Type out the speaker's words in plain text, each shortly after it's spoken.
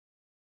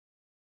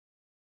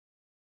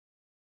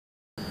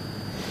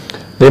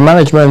The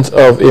management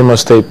of Imo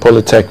State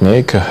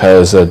Polytechnic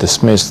has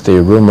dismissed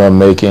the rumor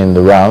making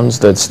the rounds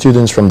that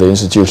students from the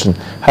institution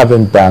have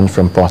been banned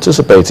from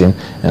participating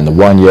in the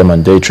one-year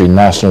mandatory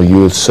National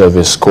Youth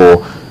Service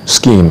Corps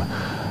scheme.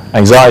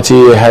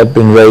 Anxiety had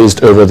been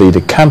raised over the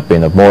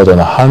decamping of more than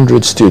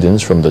 100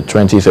 students from the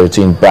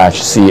 2013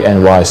 Batch C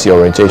NYSC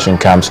orientation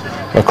camps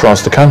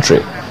across the country.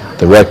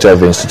 The rector of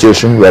the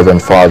institution, Rev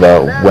Fr,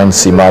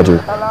 Wence Madu,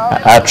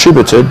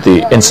 attributed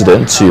the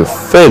incident to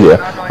failure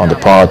on the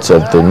part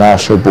of the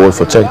National Board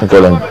for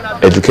Technical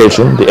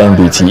Education, the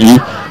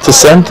NBTE, to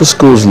send the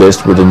school's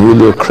list with the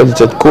newly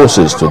accredited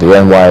courses to the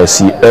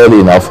NYSC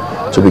early enough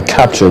to be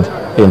captured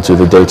into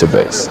the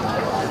database.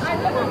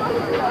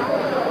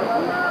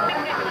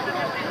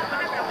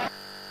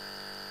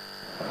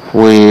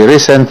 We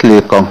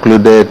recently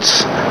concluded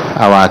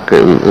our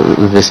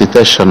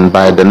visitation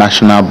by the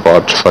National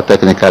Board for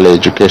Technical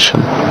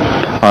Education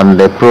on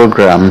the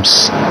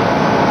programs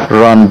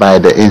run by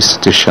the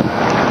institution.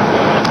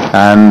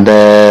 And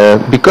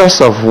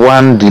because of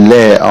one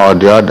delay or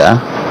the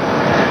other,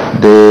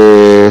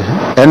 the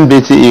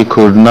NBTE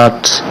could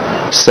not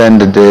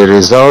send the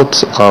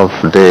results of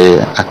the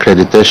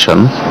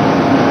accreditation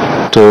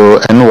to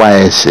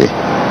NYSC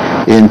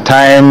in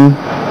time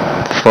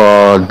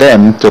for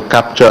them to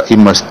capture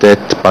Imo State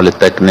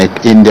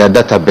Polytechnic in their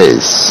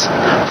database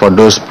for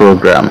those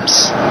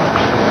programs.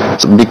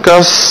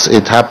 Because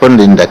it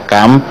happened in the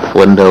camp,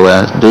 when they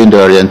were doing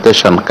the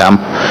orientation camp,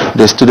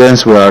 the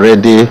students were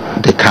already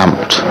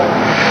decamped.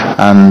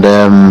 And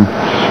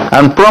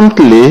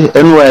promptly,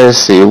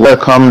 NYSC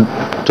welcomed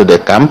to the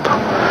camp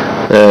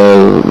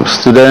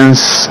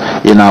students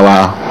in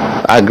our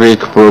agric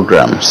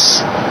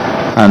programs.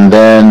 And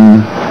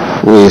then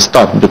we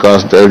stopped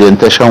because the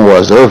orientation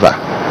was over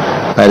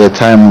by the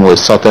time we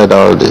sorted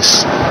all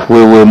this.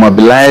 We will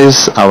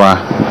mobilize our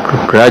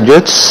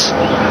graduates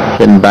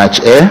in Batch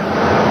A,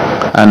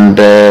 and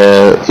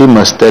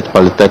Imo State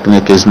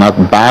Polytechnic is not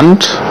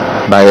banned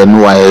by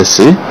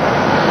NYSC.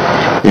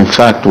 In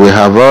fact, we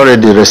have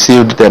already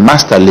received the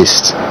master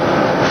list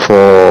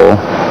for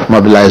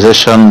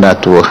mobilization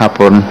that will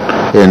happen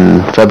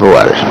in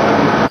February.